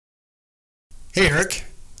Hey Eric,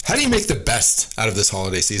 how do you make the best out of this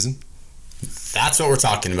holiday season? That's what we're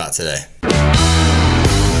talking about today.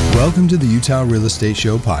 Welcome to the Utah Real Estate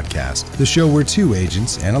Show podcast, the show where two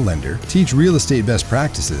agents and a lender teach real estate best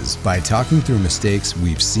practices by talking through mistakes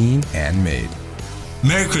we've seen and made.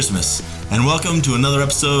 Merry Christmas, and welcome to another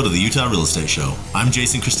episode of the Utah Real Estate Show. I'm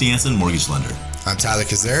Jason Christiansen, mortgage lender. I'm Tyler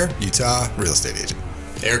Kazare, Utah real estate agent.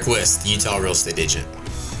 Eric Wist, Utah real estate agent.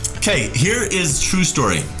 Okay, here is true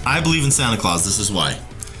story. I believe in Santa Claus. This is why.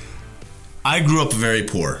 I grew up very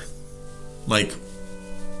poor, like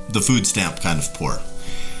the food stamp kind of poor.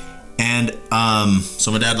 And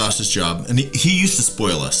so my dad lost his job, and he used to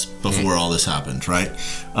spoil us before all this happened, right?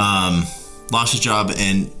 Lost his job,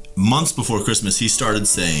 and months before Christmas, he started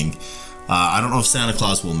saying, I don't know if Santa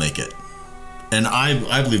Claus will make it. And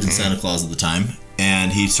I believed in Santa Claus at the time,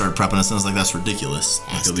 and he started prepping us, and I was like, that's ridiculous.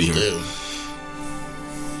 Like, he'll be here.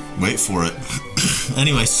 Wait for it.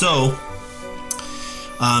 Anyway, so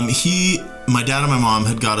my dad and my mom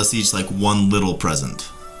had got us each like one little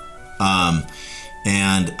present.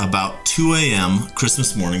 And about 2 a.m.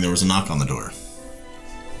 Christmas morning, there was a knock on the door.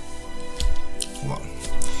 Well,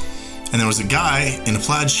 and there was a guy in a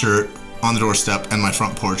plaid shirt on the doorstep, and my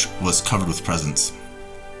front porch was covered with presents.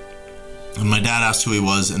 And my dad asked who he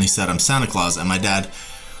was, and he said, I'm Santa Claus. And my dad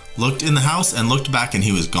looked in the house and looked back, and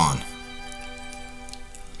he was gone.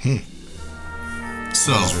 So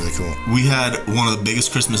that was really cool. We had one of the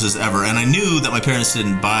biggest Christmases ever, and I knew that my parents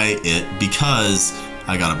didn't buy it because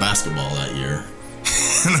I got a basketball that year,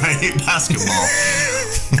 and I hate basketball.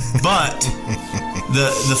 But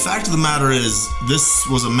the fact of the matter is, this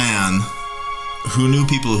was a man who knew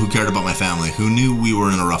people who cared about my family, who knew we were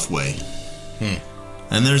in a rough way.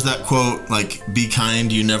 And there's that quote, like, be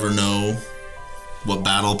kind, you never know what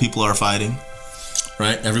battle people are fighting.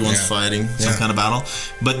 Right? Everyone's fighting some kind of battle.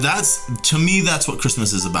 But to me, that's what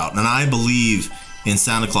Christmas is about. And I believe in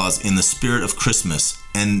Santa Claus, in the spirit of Christmas.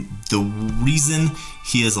 And the reason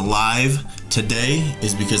he is alive today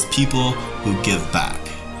is because people who give back.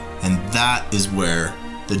 And that is where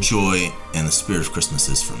the joy and the spirit of Christmas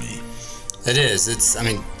is for me. It is.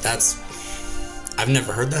 I've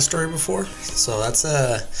never heard that story before. So that's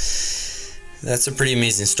a pretty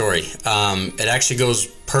amazing story. It actually goes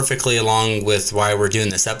perfectly along with why we're doing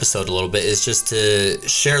this episode a little bit, is just to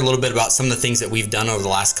share a little bit about some of the things that we've done over the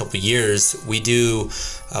last couple of years. We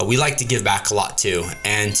like to give back a lot too,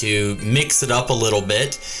 and to mix it up a little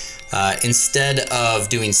bit. Instead of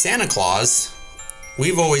doing Santa Claus,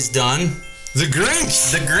 we've always done The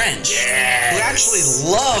Grinch. The Grinch, who actually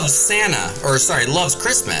loves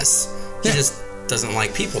Christmas. He just doesn't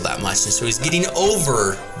like people that much, and so he's getting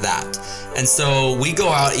over that. And so we go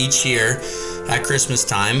out each year at Christmas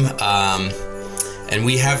time, and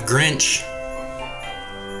we have Grinch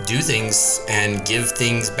do things and give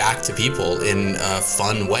things back to people in a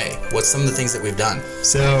fun way. What's some of the things that we've done?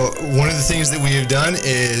 So one of the things that we have done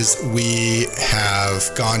is we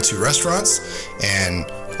have gone to restaurants and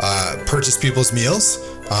purchased people's meals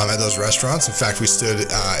at those restaurants. In fact, we stood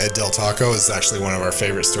at Del Taco. It's actually one of our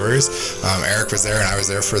favorite stories. Eric was there and I was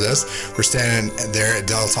there for this. We're standing there at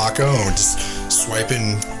Del Taco and we're just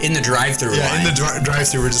swiping. In the drive-thru line. In the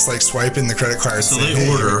drive-thru, we're just like swiping the credit cards. So they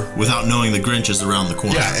order without knowing the Grinch is around the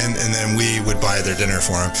corner. Yeah, and then we would buy their dinner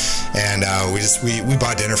for them. And we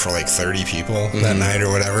bought dinner for like 30 people that night or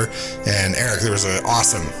whatever. And Eric, there was an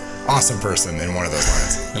awesome person in one of those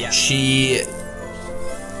lines. Yeah. She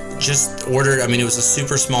just ordered, it was a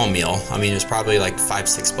super small meal. It was probably like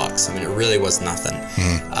 $5-6. It really was nothing.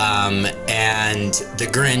 And the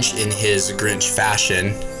Grinch, in his Grinch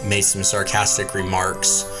fashion, made some sarcastic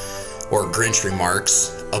remarks, or Grinch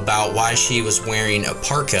remarks, about why she was wearing a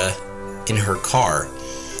parka in her car.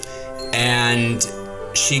 And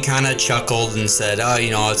she kind of chuckled and said, I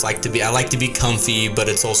like to be comfy, but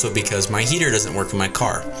it's also because my heater doesn't work in my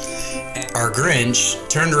car. Our Grinch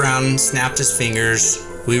turned around, snapped his fingers.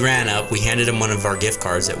 We ran up, we handed him one of our gift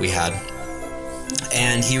cards that we had,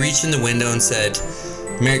 and he reached in the window and said,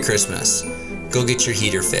 Merry Christmas, go get your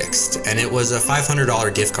heater fixed. And it was a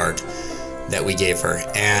 $500 gift card that we gave her.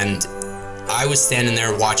 And I was standing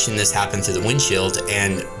there watching this happen through the windshield,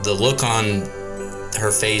 and the look on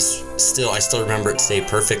her face, I still remember it today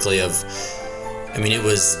perfectly it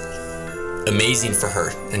was amazing for her.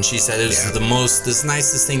 And she said it was the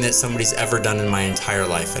nicest thing that somebody's ever done in my entire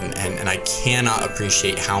life, and I cannot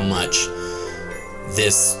appreciate how much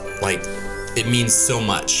this, it means so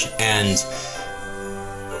much. And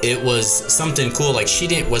it was something cool.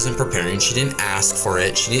 She wasn't preparing, she didn't ask for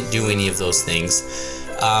it, she didn't do any of those things.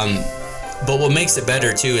 But what makes it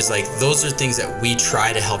better too is those are things that we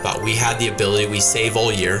try to help out. We had the ability, we save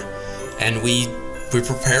all year, and we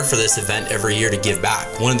prepare for this event every year to give back.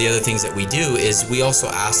 One of the other things that we do is we also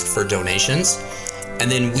ask for donations, and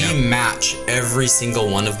then we match every single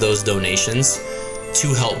one of those donations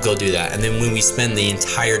to help go do that. And then when we spend the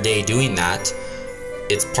entire day doing that,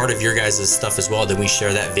 it's part of your guys' stuff as well. Then we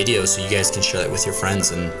share that video so you guys can share that with your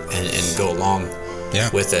friends and go along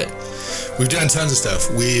with it. We've done tons of stuff.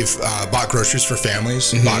 We've bought groceries for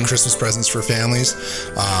families, bought Christmas presents for families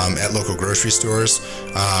at local grocery stores.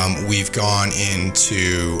 We've gone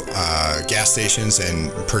into gas stations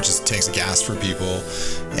and purchased tanks of gas for people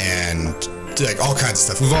and like all kinds of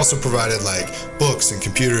stuff. We've also provided like books and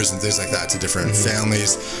computers and things like that to different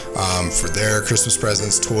families for their Christmas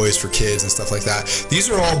presents, toys for kids and stuff like that. These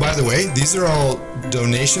are all, by the way, these are all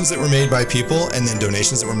donations that were made by people and then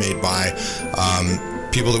donations that were made by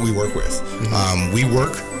people that we work with. We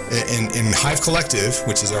work in Hive Collective,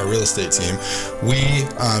 which is our real estate team. We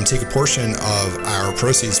take a portion of our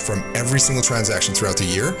proceeds from every single transaction throughout the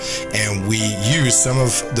year, and we use some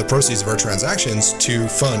of the proceeds of our transactions to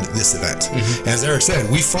fund this event. And as Eric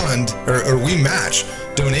said, we fund or we match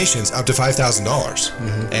donations up to $5,000.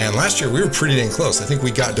 And last year we were pretty dang close. I think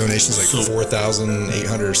we got donations like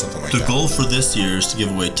 4,800 or something like that. The goal for this year is to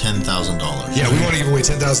give away $10,000. Yeah, we want to give away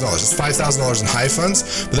 $10,000. It's $5,000 in Hive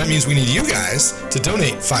funds, but that means we need you guys to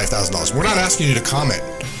donate $5,000. We're not asking you to comment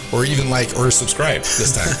or even like or subscribe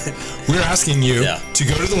this time. We're asking you to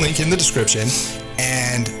go to the link in the description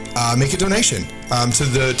and make a donation to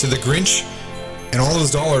the Grinch, and all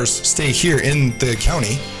those dollars stay here in the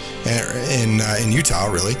county. In Utah,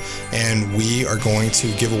 really, and we are going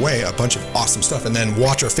to give away a bunch of awesome stuff, and then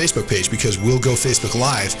watch our Facebook page because we'll go Facebook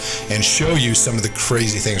Live and show you some of the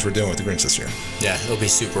crazy things we're doing with the Grinch this year. Yeah, it'll be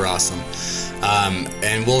super awesome,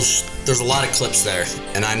 and there's a lot of clips there,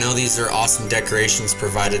 and I know these are awesome decorations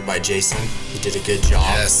provided by Jason. He did a good job.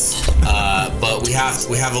 Yes. But we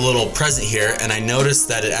have a little present here, and I noticed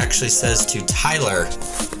that it actually says to Tyler.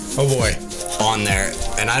 Oh boy. On there,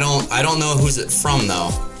 and I don't know who's it from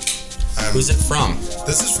though. Who's it from?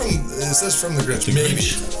 It says from the Grinch.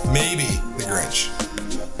 Maybe the Grinch.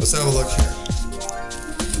 Let's have a look here.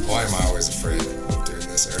 Why am I always afraid of doing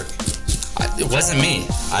this, Eric? It wasn't me.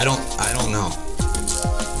 I don't know.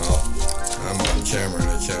 Well, I'm on camera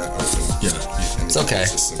and I can't open. Yeah, it's okay.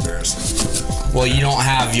 It's just embarrassing. Well, you don't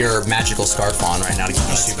have your magical scarf on right now to give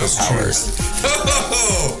you superpowers.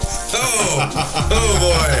 Oh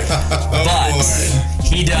boy. But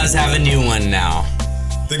he does have a new one now.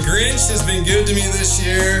 The Grinch has been good to me this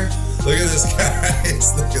year. Look at this,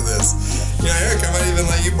 guys. Look at this. You know, Eric, I might even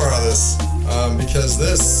let you borrow this because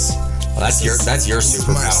this. Well, that's your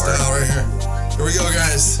superpower. My style right here. Here we go,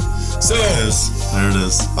 guys. So there it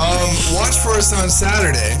is. Watch for us on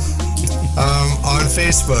Saturday on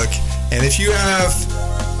Facebook, and if you have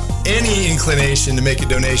any inclination to make a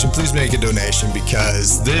donation, please make a donation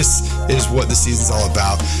because this is what the season's all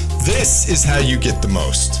about. This is how you get the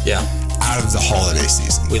most. Yeah. Out of the holiday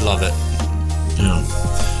season. We love it. Yeah.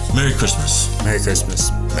 Merry Christmas. Merry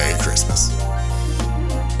Christmas. Merry Christmas.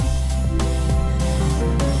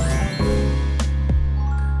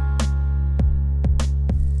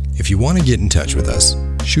 If you want to get in touch with us,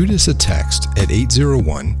 shoot us a text at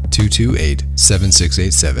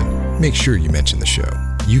 801-228-7687. Make sure you mention the show.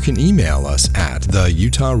 You can email us at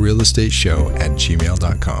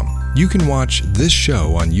theutahrealestateshow@gmail.com. You can watch this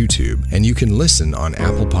show on YouTube, and you can listen on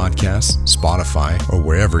Apple Podcasts, Spotify, or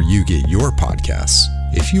wherever you get your podcasts.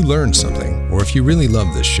 If you learned something, or if you really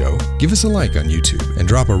love this show, give us a like on YouTube and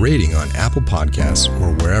drop a rating on Apple Podcasts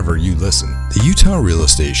or wherever you listen. The Utah Real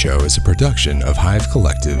Estate Show is a production of Hive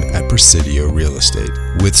Collective at Presidio Real Estate,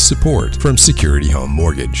 with support from Security Home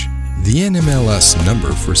Mortgage. The NMLS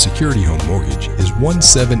number for Security Home Mortgage is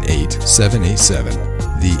 178787.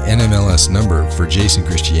 The NMLS number for Jason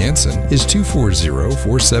Christiansen is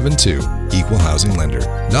 240472, Equal Housing Lender.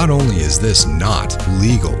 Not only is this not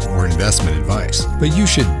legal or investment advice, but you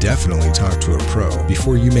should definitely talk to a pro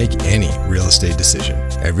before you make any real estate decision.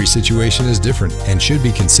 Every situation is different and should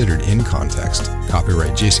be considered in context.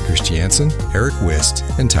 Copyright Jason Christiansen, Eric Wist,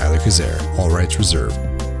 and Tyler Kazare. All rights reserved.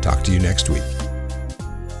 Talk to you next week.